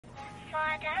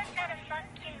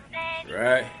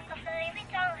Right.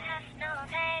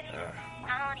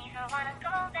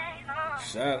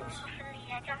 Silence.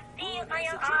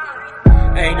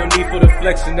 Ain't no need for the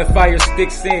flexing, the fire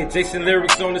sticks in. Jason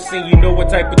lyrics on the scene, you know what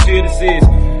type of cheer this is.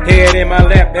 Head in my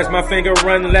lap, that's my finger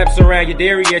running laps around your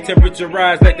derriere. Temperature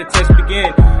rise, let the test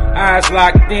begin. Eyes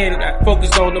locked in,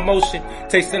 focused on the motion.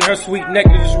 Tasting her sweet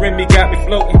nectar, this Remy got me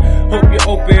floating. Hope you're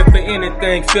open for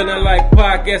anything. Feeling like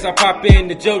podcast, I pop in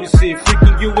the Jody shit.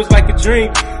 Freaking you was like a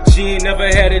dream. She ain't never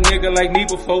had a nigga like me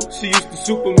before. She used to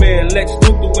Superman, Lex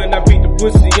Luthor when I beat the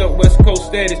pussy up. West Coast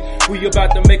status, we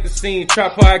about to make a scene.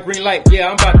 Trap high, green light, yeah,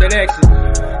 I'm about that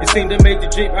action. It seemed to make the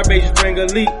drip, I made you bring a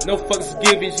leak. No fucks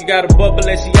given, she got a bubble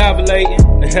and she ovulating.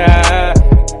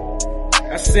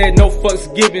 I said no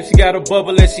fucks given, she got a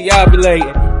bubble and she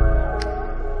ovulating.